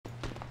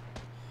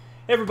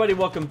Hey everybody,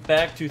 welcome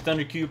back to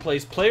ThunderQ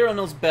Plays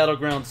PlayerUnknown's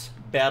Battlegrounds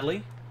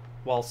badly,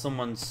 while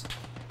someone's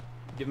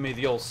giving me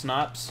the old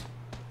snipes,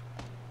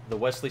 the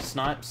Wesley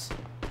snipes.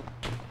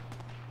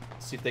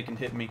 Let's see if they can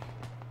hit me.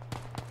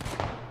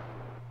 I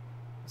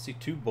see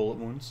 2 bullet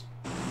wounds.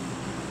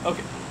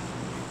 Okay.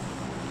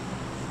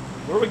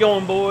 Where are we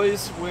going,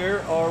 boys?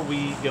 Where are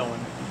we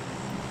going?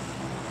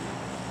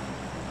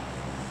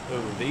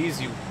 Oh,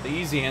 the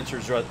easy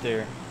answer's right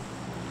there.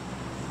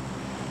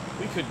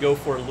 We could go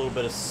for a little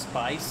bit of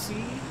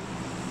spicy,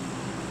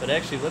 but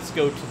actually let's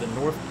go to the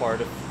north part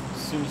as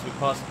soon as we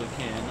possibly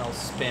can. I'll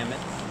spam it.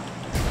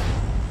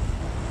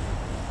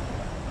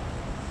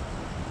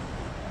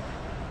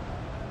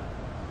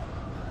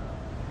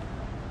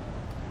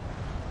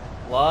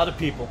 A lot of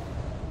people.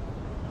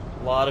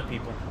 A lot of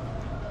people.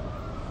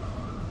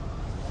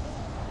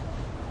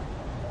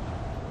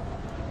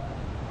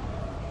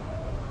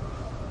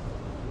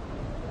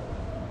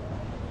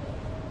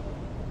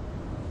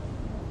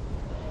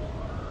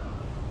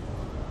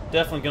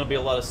 Definitely going to be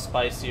a lot of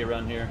spicy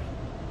around here.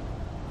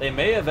 They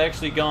may have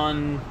actually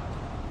gone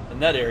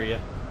in that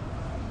area.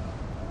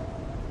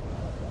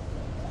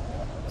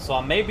 So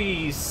I may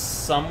be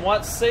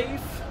somewhat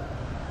safe.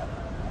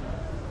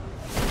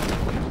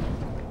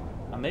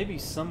 I may be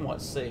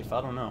somewhat safe. I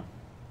don't know.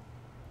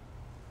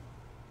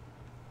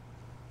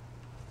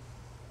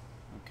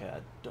 Okay,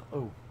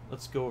 oh,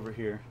 let's go over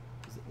here.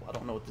 I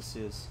don't know what this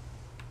is.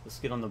 Let's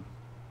get on the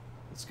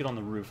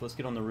roof. Let's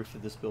get on the roof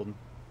of this building.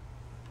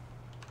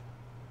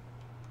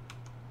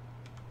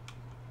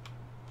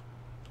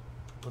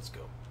 Let's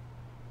go.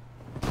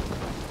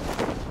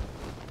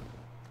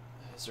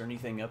 Is there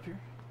anything up here?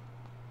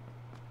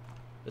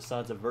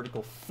 Besides a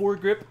vertical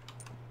foregrip?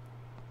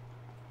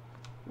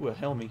 Ooh, a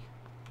helmet.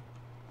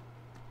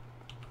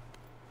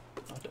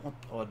 Oh, I don't want...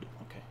 Oh,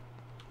 okay.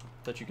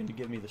 Thought you were going to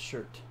give me the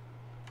shirt.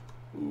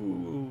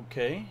 Ooh,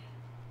 okay.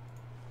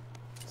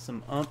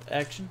 Some ump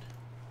action.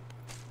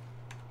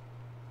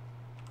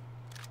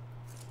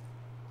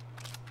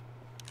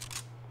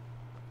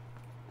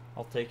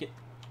 I'll take it.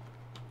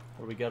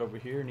 What do we got over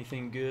here?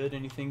 Anything good?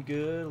 Anything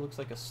good? Looks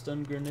like a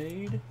stun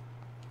grenade.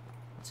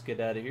 Let's get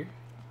out of here.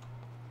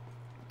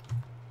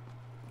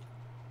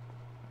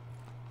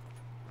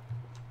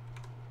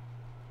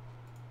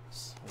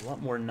 It's a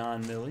lot more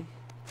 9mm.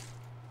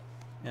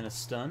 And a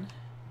stun.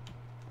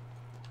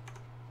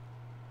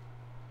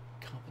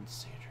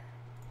 Compensator.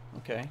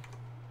 Okay.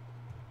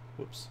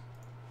 Whoops.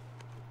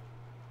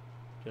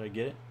 Did I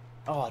get it?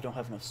 Oh, I don't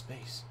have enough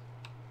space.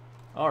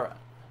 Alright.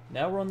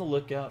 Now we're on the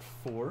lookout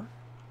for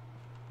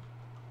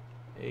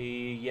a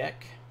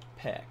yak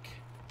pack,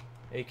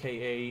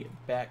 aka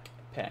backpack,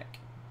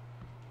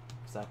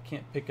 because I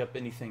can't pick up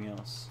anything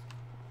else.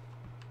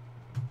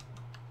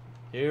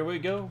 Here we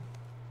go.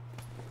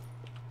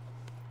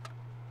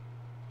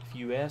 If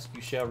you ask,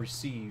 you shall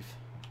receive.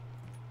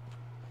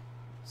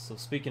 So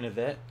speaking of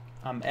that,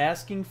 I'm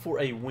asking for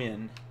a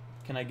win.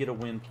 Can I get a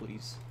win,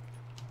 please?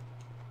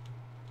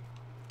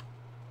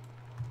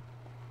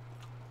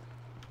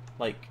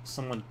 Like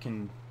someone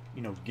can,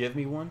 you know, give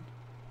me one.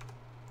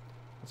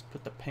 Let's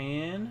put the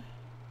pan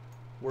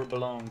where it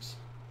belongs.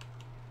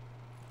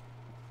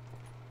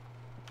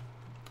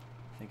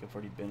 I think I've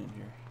already been in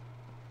here.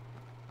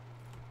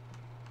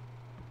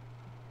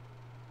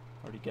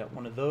 Already got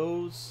one of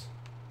those.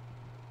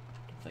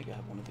 Don't think I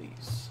have one of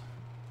these.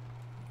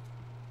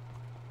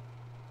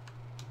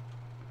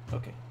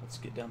 Okay, let's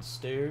get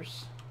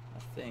downstairs. I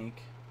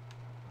think.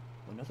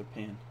 Oh, another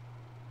pan.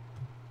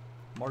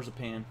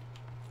 Marzipan.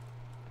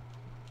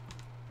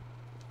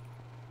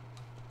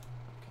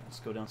 Let's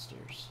go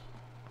downstairs.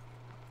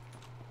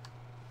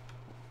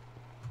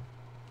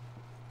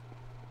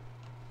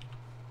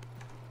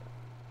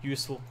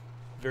 Useful.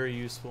 Very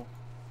useful.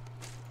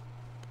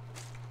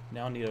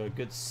 Now I need a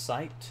good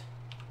sight.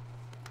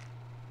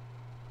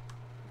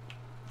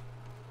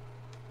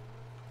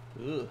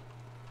 Ugh.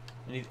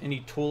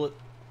 Any toilet,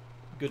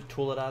 good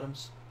toilet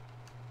items?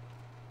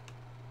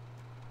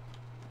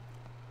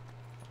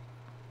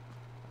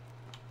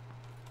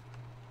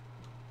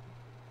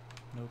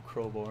 No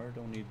crowbar,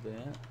 don't need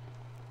that.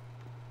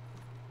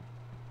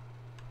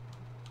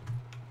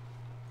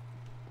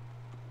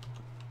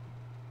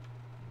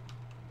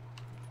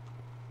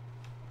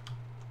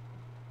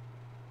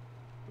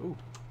 Ooh.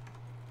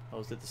 I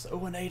was at this.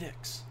 Oh, an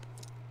 8X.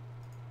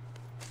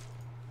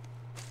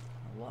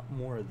 A lot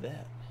more of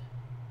that.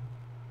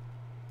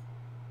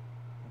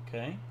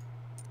 Okay.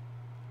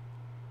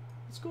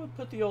 Let's go and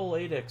put the old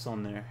 8X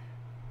on there.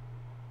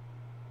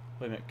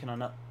 Wait a minute, can I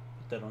not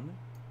put that on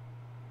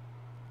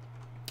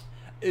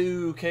there?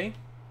 Okay.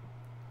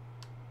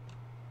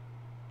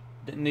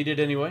 Didn't need it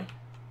anyway.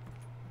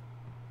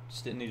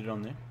 Just didn't need it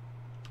on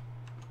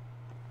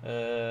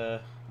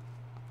there.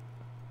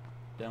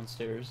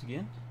 Downstairs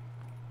again.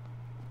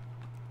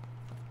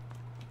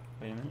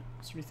 Wait a minute.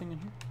 Is there anything in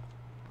here?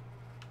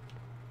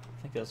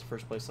 I think that's the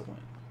first place I went.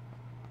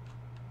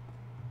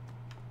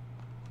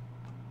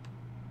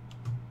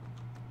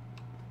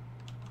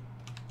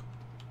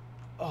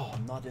 Oh,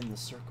 I'm not in the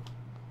circle.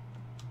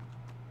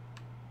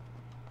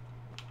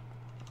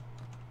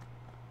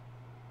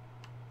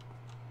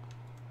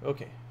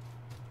 Okay.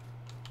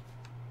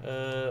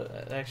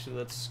 Actually,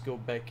 let's go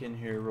back in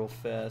here real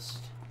fast.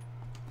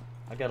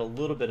 I got a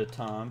little bit of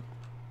time.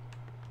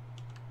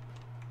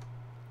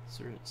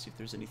 So let's see if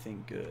there's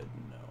anything good.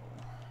 No.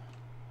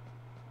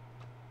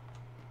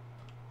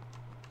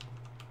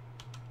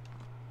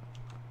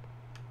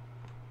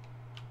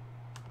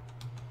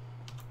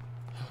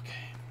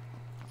 Okay.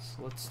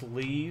 So let's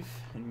leave,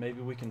 and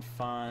maybe we can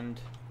find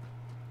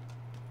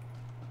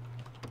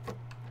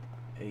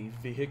a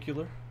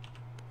vehicular.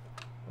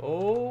 Oh,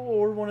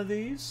 or one of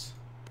these.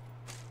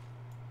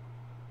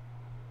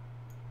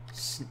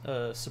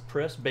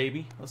 Suppress,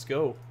 baby. Let's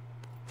go.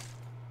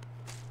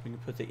 We can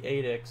put the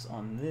 8X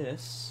on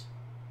this.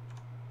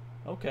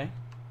 Okay.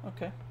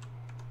 Okay.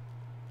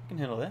 I can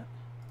handle that.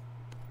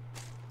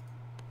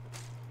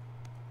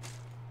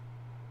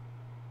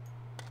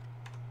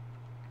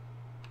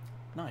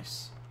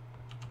 Nice.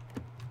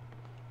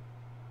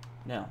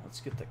 Now, let's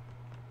get the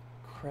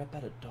crap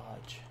out of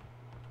Dodge.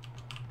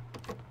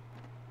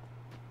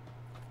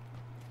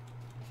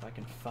 If I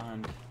can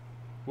find...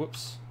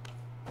 Whoops.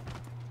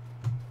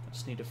 I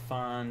just need to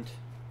find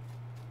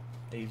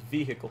a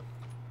vehicle.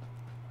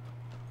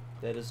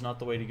 That is not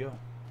the way to go.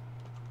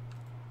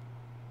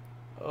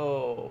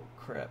 Oh,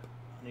 crap.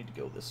 I need to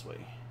go this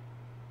way.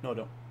 No, I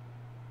don't.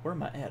 Where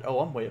am I at? Oh,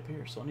 I'm way up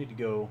here, so I need to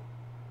go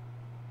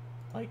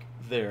like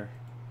there.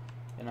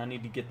 And I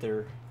need to get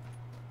there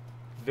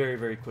very,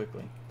 very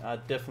quickly. I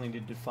definitely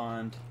need to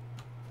find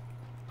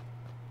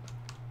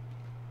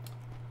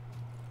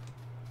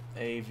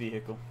a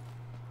vehicle.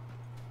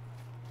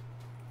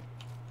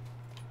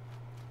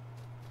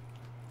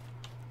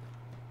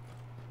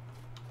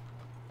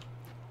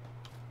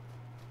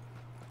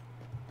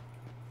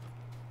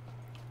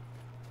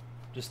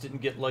 Just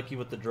didn't get lucky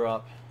with the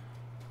drop.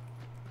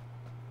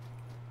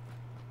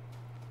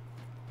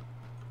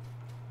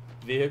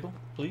 Vehicle,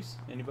 please?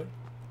 Anybody?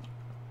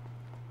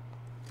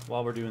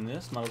 While we're doing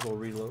this, might as well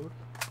reload.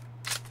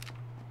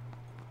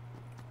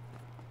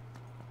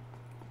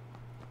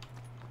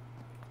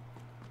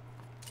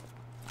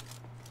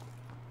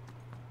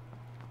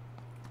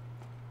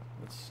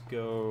 Let's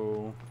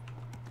go.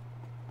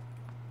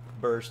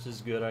 Burst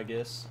is good, I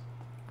guess.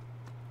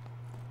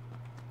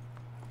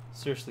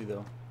 Seriously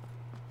though.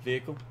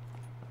 Vehicle.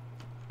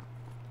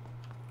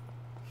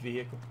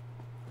 Vehicle.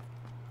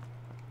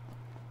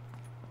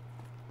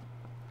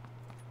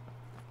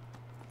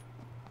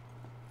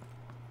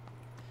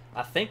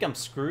 I think I'm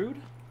screwed.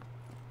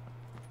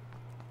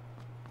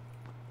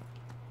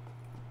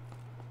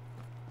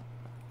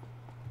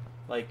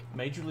 Like,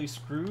 majorly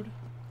screwed.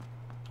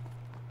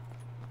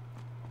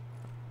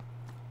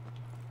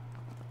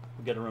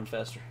 We gotta run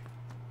faster.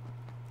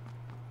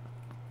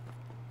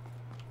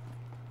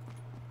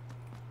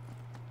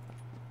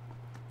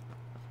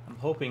 I'm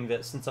hoping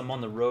that since I'm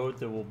on the road,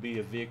 there will be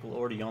a vehicle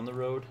already on the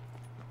road.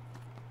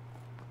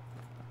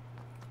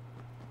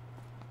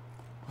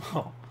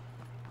 Oh,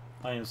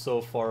 I am so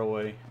far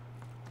away.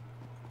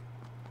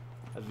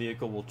 A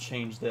vehicle will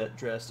change that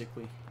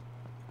drastically.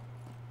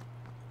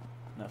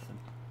 Nothing.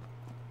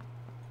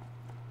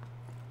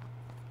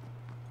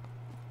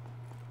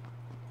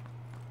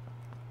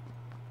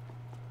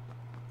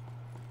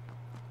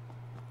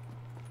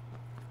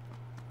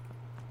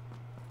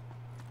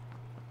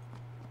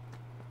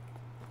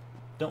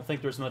 Don't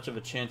think there's much of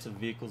a chance of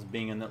vehicles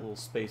being in that little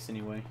space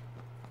anyway.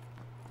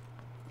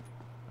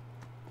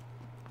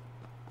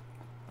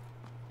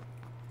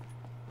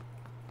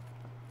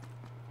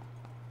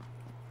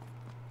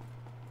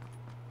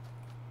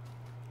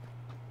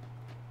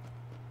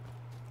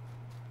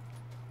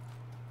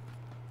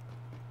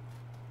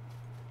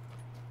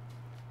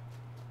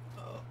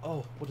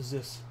 Oh, what is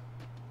this?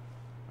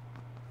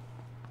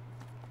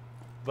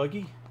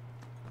 Buggy?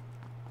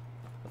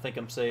 I think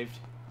I'm saved.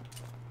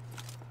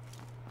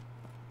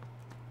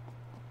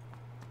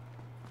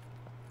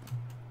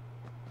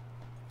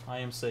 I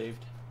am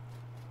saved.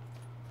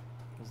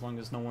 As long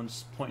as no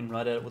one's pointing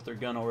right at it with their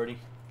gun already.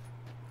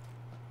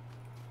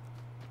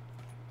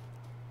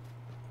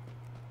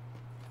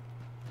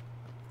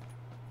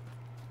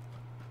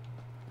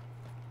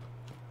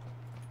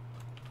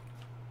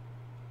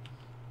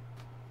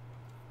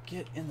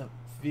 Get in the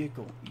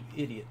vehicle, you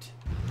idiot.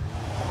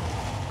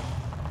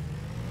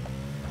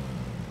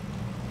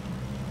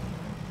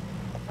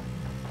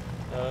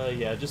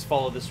 Yeah, just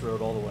follow this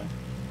road all the way.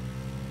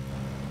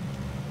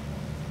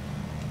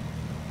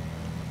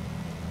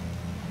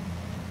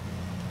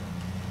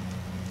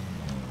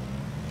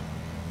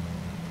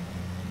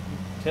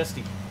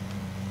 Testy.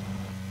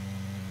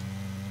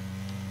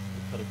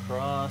 Cut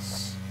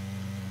across.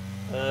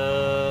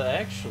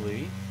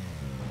 Actually...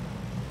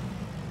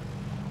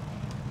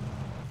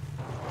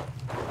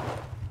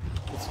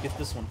 let's get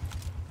this one.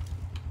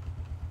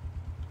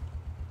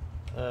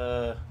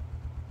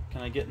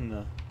 Can I get in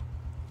the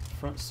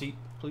front seat,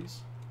 please?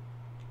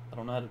 I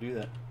don't know how to do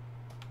that.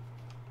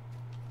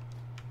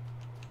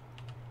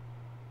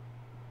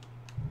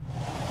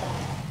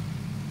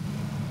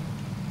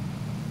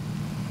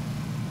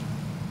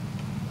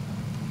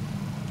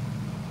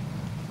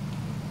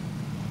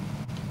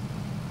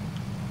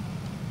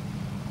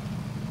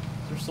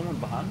 There's someone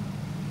behind me?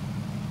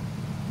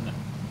 No.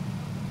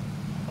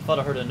 I thought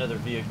I heard another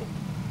vehicle.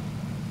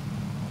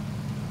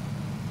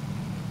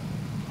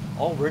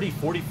 Already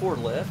 44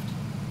 left?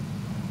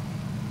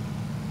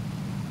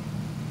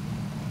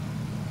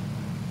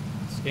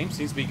 This game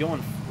seems to be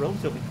going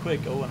relatively quick.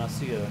 Oh, and I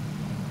see a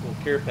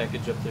little care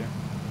package up there.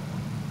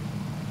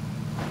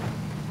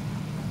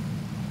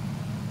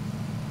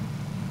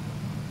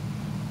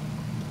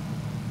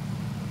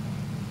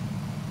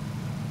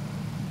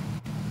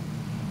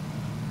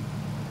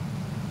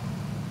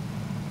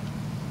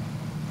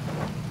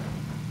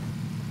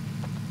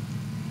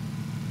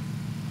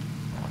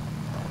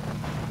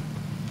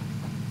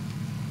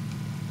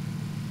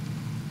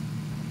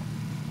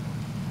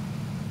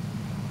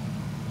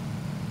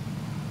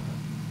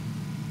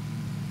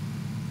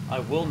 I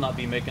will not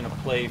be making a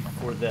play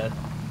for that,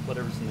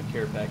 whatever's in the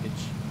care package.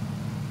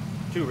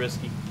 Too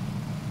risky.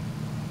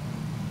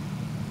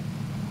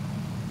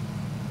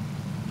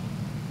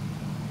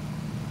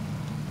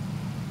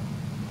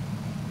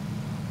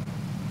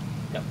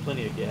 Got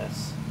plenty of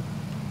gas.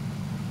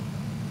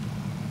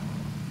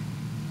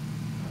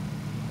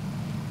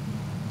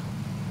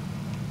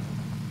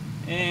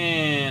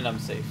 And I'm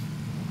safe.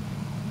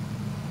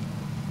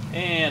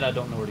 And I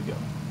don't know where to go.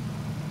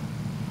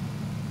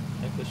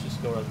 Heck, let's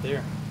just go right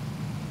there.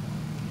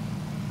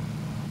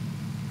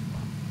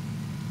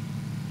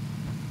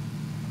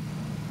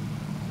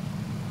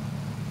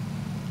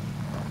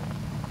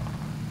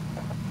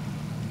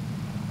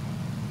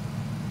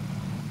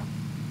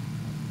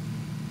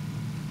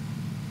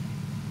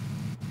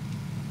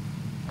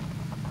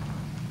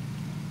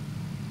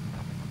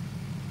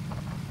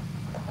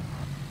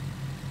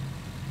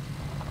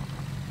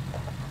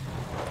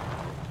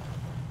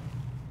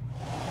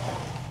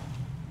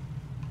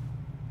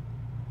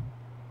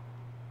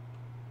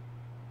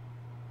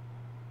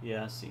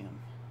 Yeah, I see him.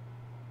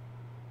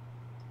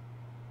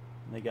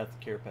 And they got the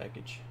care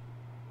package.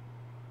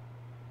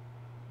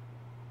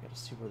 Gotta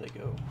see where they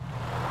go.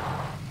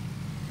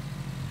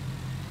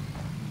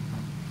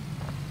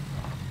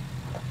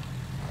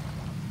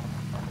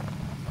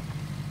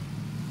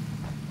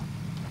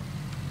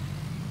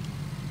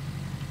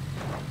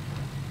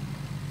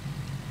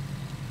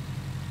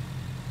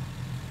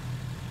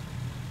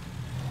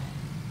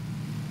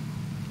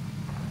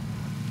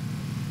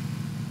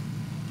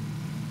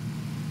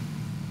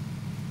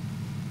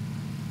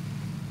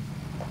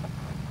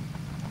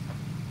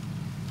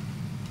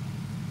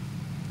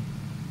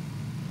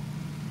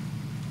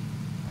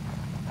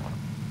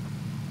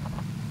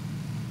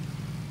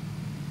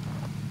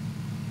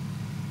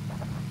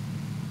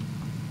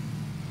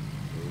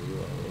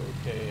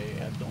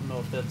 Okay, I don't know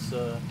if that's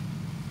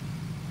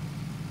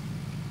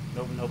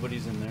nope,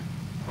 nobody's in there.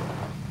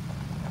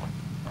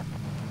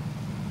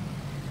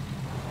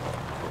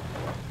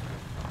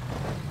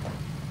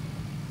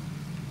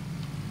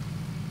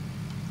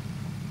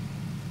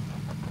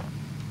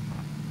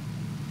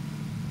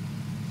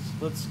 So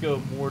let's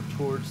go more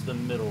towards the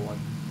middle, like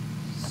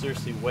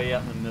seriously way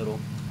out in the middle.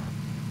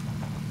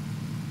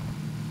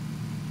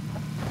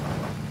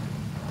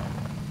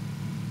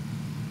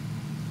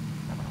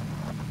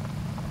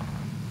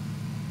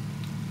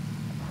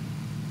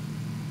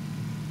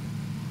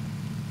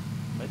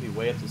 Maybe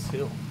way up this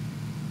hill.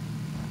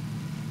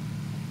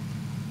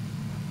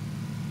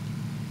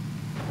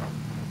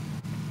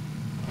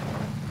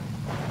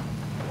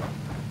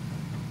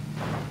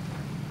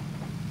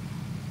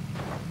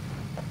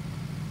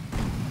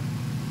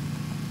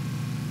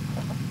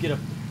 Get up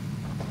there.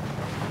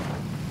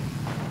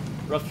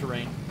 Rough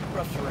terrain.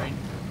 Rough terrain.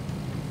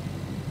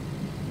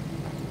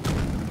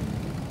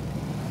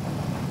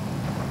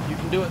 You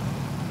can do it.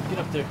 Get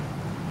up there.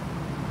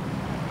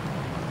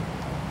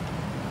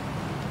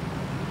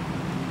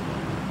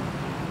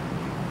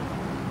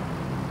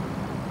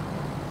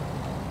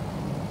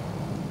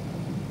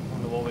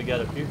 Wonder what we got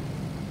up here.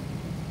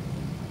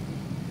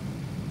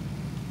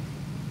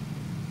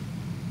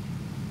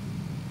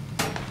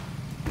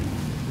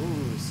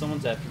 Ooh,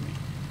 someone's after me.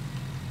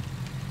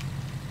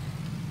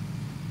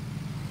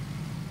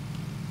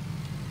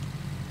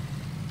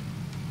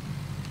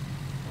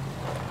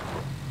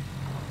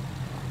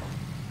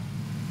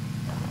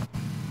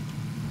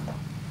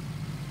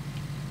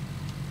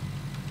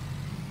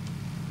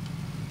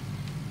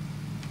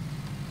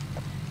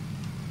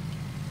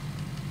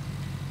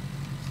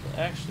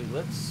 Actually,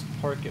 let's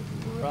park it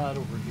right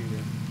over here.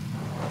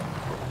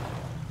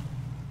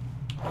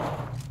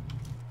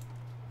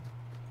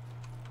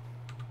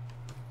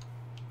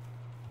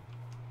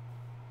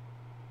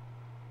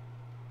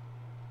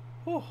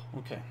 Oh,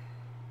 okay.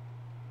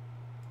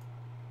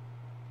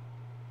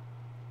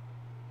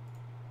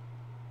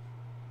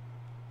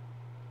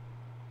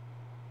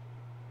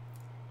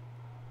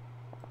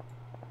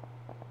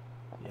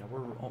 Yeah,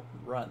 we're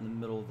right in the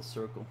middle of the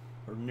circle,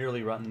 or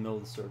nearly right in the middle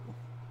of the circle.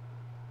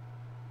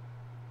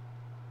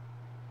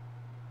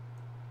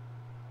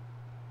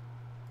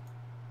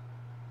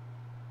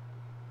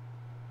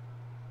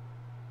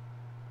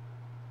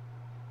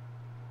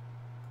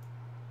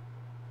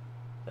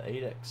 The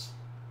 8X.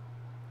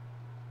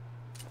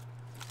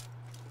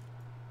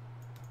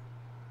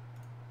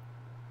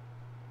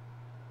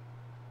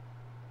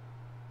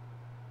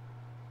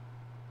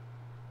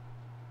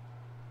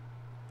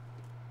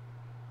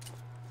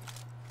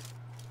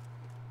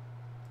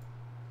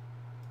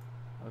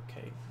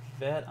 Okay,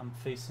 that I'm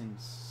facing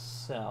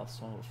south,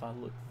 so if I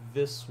look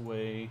this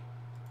way...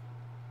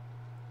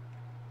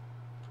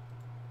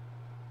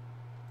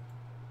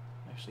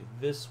 Actually,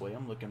 this way,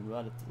 I'm looking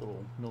right at the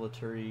little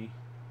military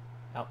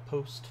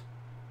outpost.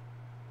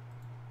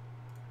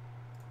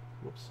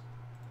 Whoops.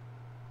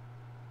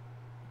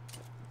 I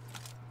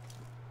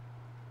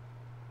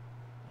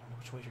don't know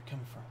which way you're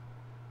coming from.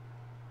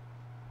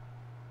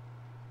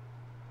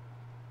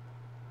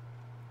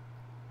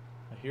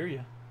 I hear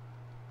you.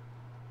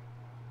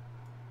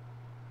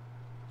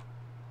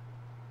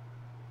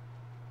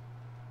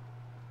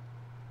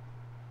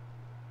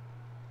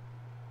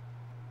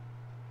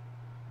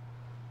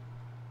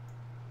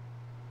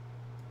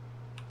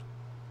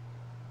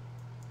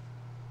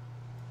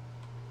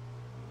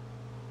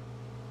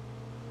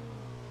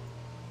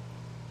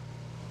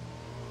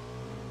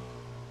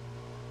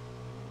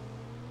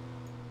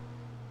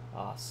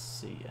 I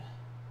see ya.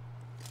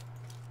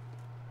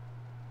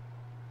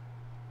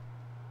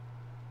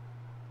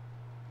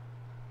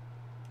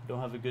 Don't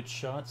have a good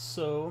shot,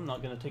 so I'm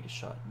not going to take a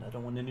shot. And I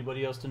don't want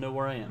anybody else to know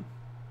where I am.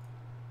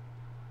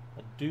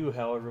 I do,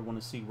 however,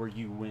 want to see where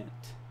you went.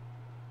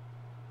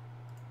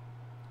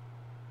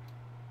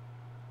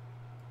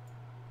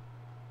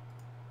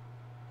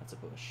 That's a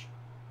bush.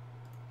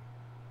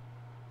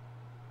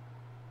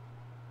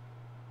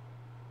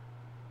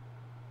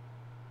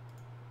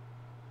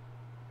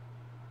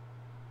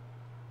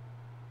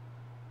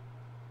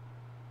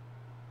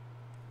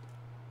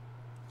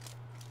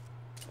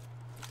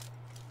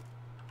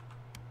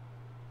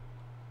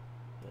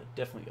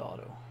 Definitely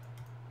auto.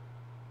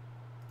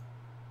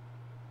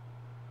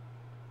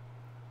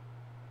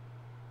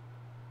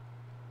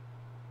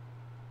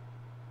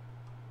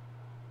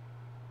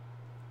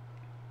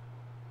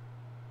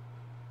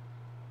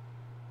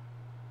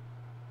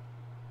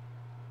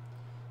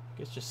 I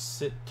guess just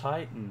sit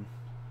tight and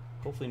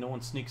hopefully no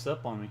one sneaks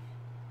up on me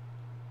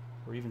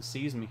or even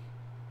sees me.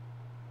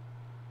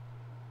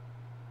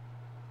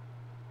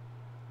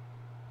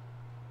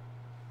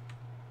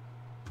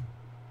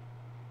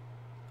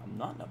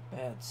 Not in a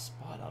bad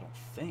spot, I don't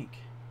think.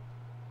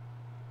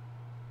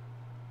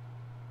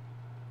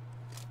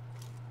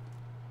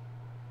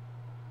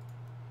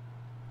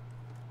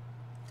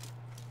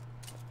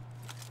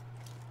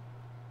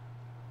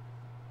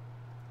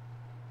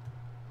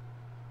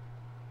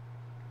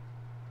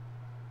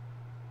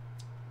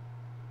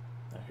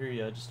 I hear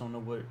you, I just don't know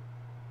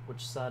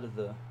which side of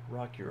the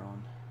rock you're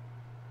on.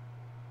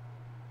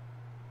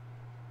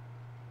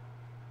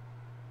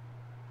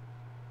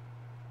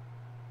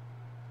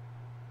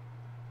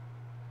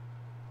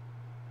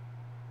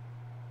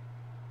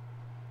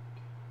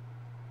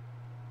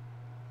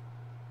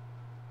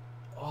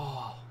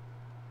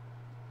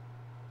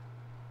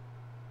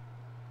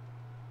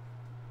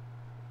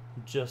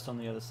 Just on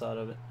the other side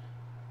of it.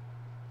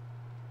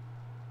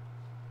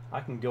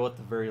 I can go at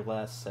the very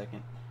last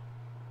second.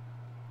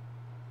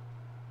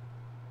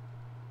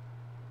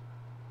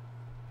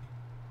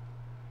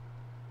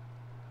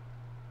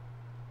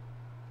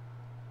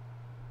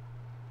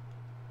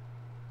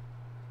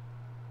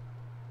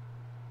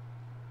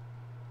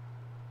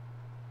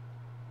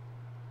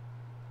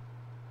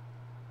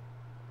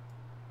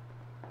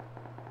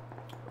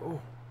 Oh.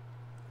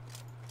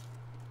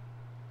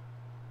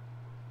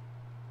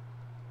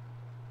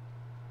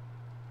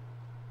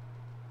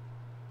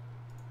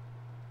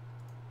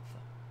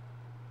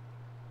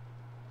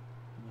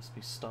 Must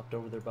be stopped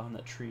over there behind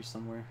that tree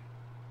somewhere.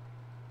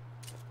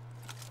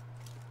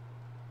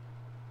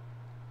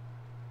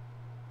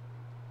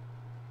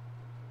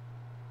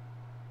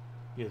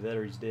 Either that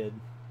or he's dead.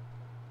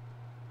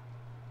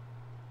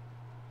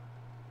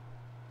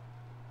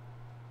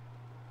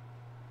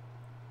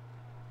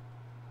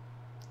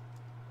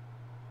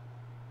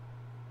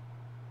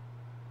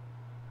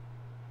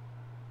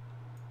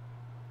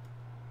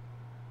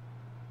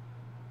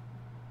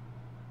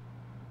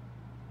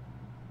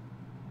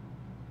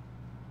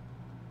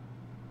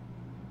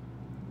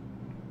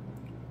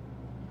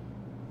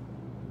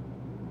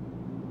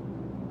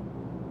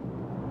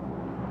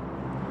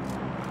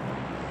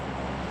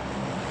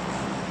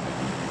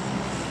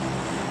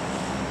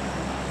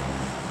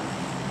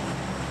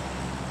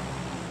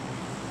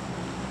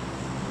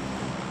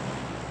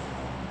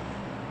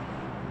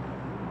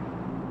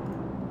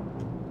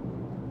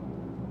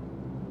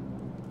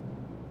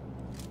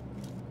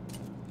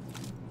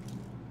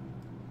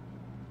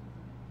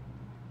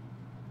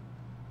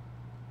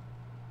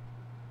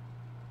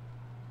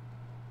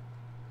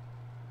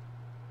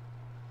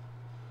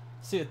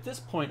 See, at this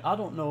point, I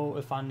don't know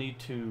if I need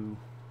to,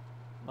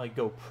 like,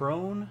 go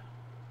prone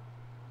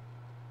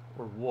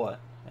or what.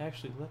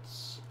 Actually,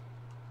 let's...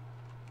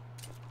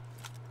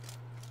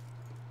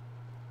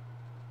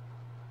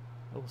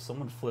 Oh,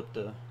 someone flipped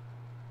a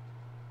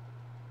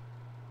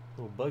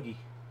little buggy.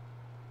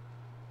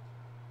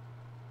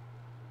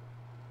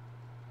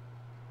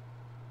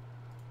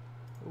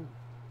 Oh.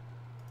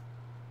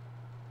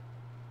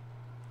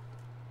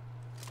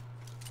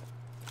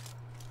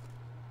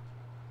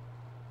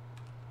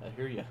 I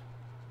hear ya.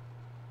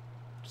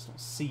 Just don't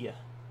see ya.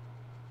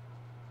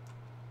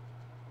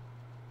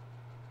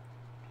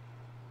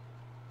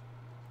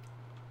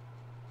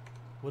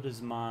 What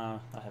is my...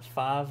 I have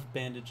 5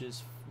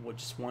 bandages. What,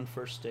 just 1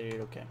 first aid?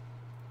 Okay.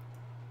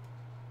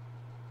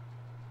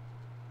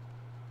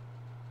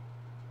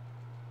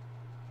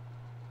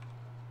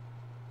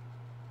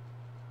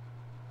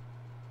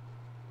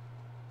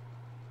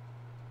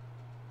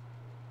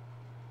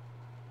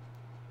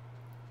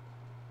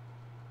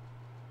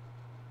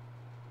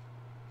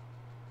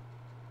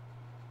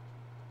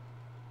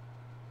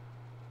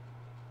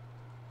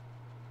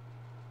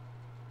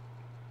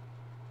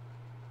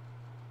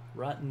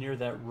 Right near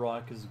that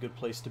rock is a good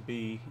place to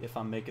be if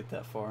I make it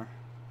that far.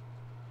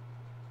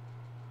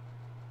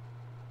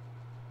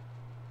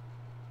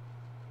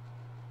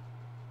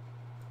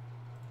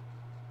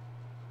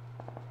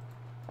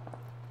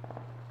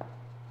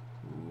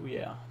 Ooh,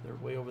 yeah, they're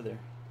way over there.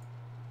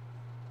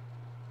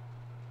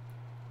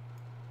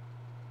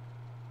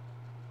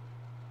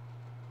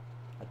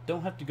 I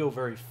don't have to go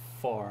very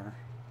far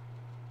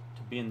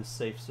to be in the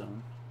safe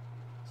zone.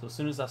 So as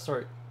soon as I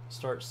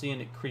start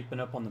seeing it creeping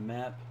up on the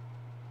map,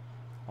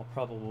 I'll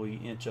probably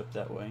inch up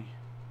that way.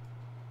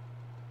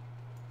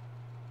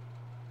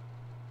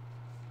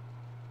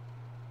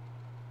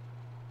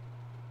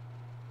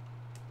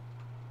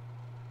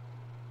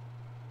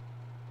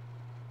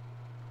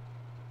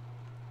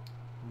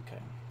 Okay,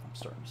 I'm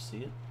starting to see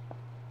it.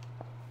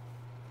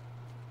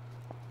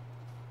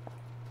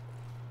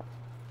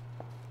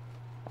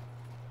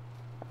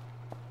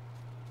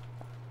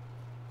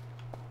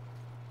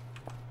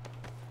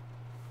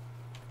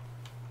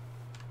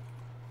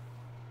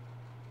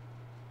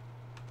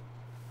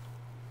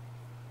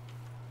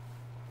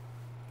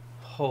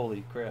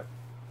 Holy crap.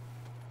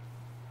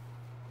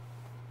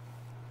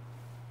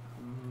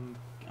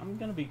 I'm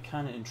gonna be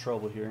kind of in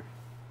trouble here.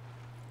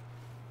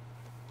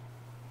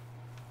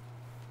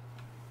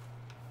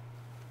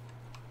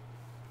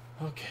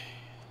 Okay,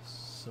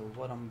 so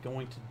what I'm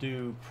going to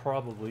do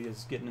probably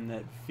is getting in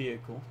that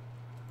vehicle.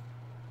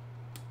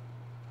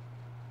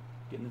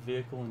 Get in the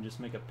vehicle and just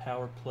make a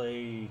power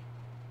play.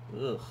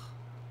 Ugh.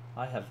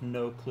 I have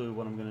no clue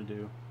what I'm gonna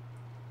do.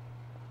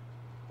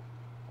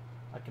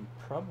 I can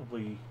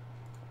probably...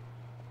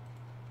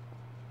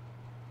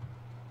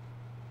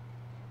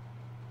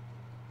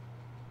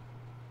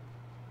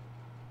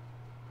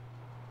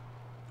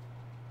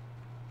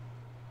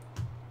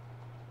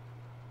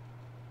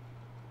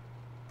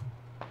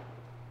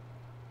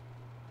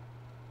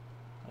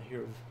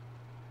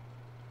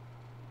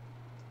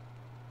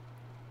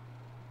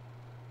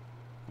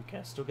 Okay,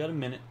 I still got a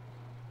minute.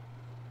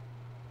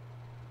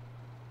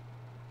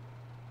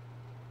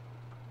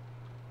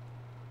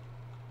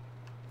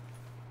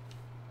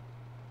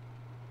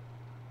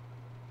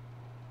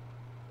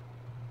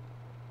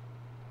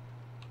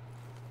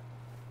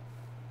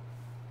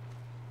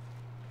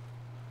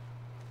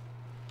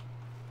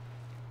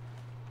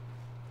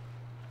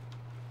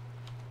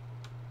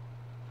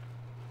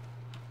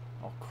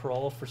 I'll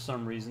crawl for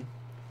some reason.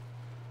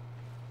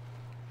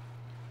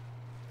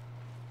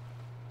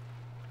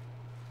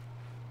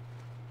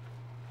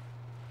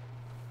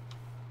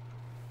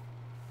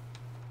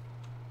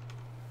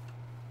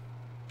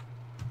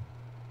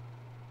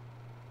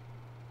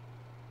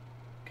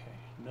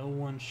 No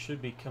one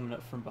should be coming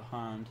up from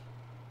behind.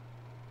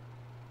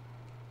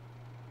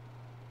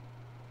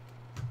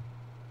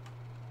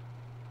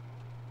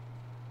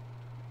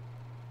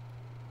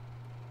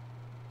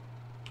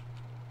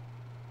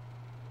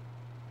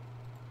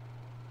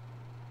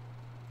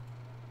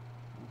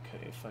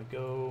 Okay, if I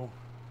go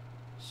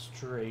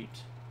straight...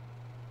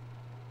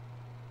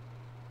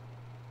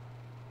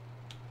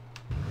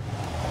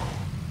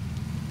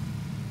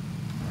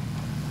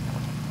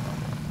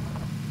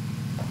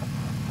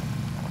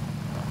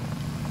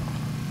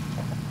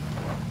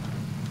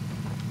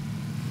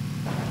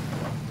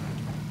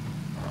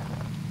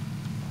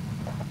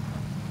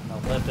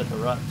 left at the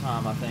right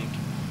time, I think.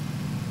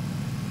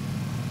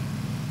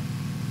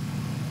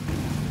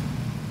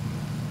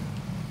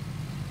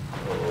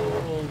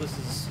 Oh, this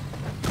is...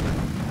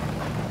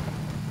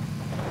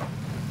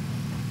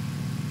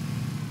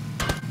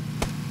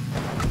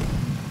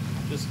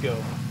 Just go.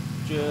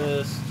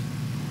 Just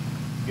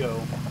go.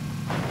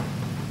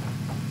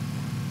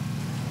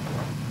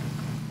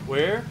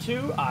 Where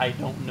to? I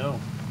don't know.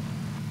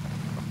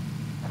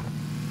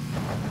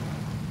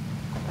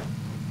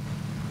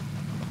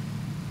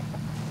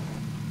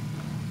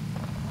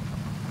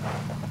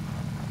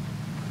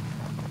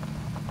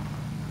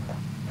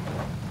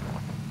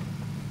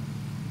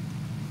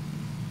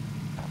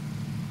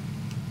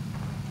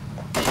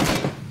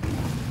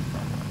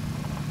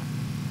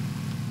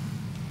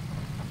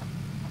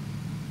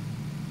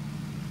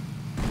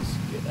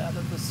 Out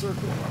of the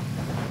circle.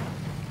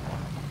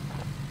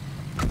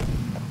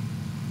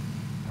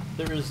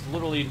 There is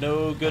literally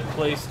no good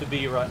place to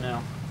be right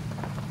now,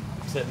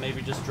 except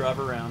maybe just drive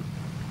around.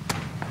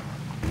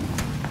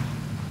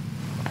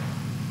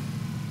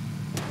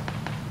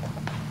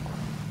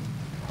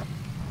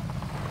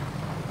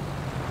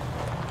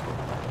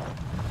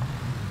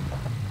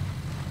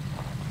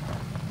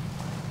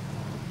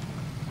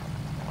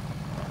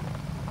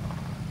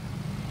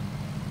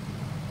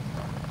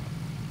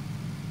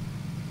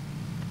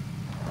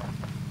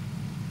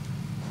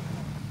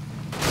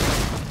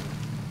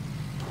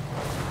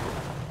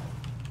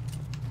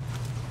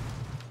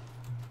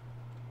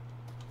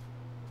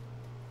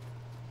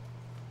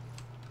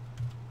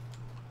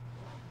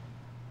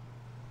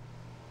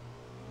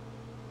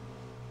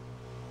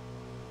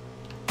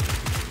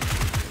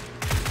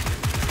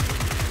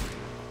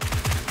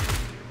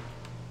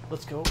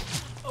 Let's go.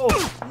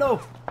 Oh,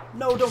 no.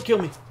 No, don't kill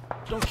me.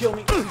 Don't kill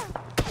me.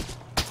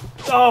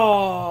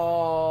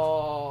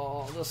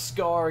 Oh, the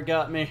scar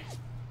got me.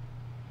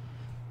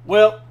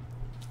 Well,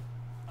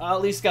 I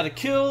at least got a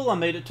kill. I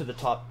made it to the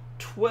top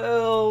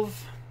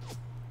 12.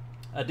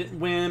 I didn't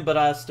win, but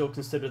I still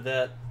consider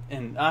that.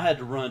 And I had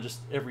to run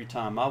just every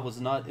time. I was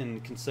not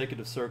in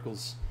consecutive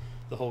circles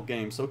the whole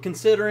game. So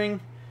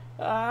considering,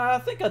 I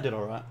think I did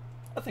all right.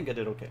 I think I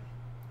did okay.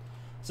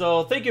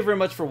 So thank you very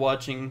much for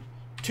watching.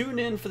 Tune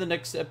in for the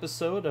next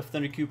episode of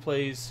ThunderQ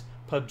Plays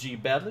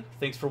PUBG Badly.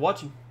 Thanks for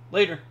watching.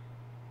 Later.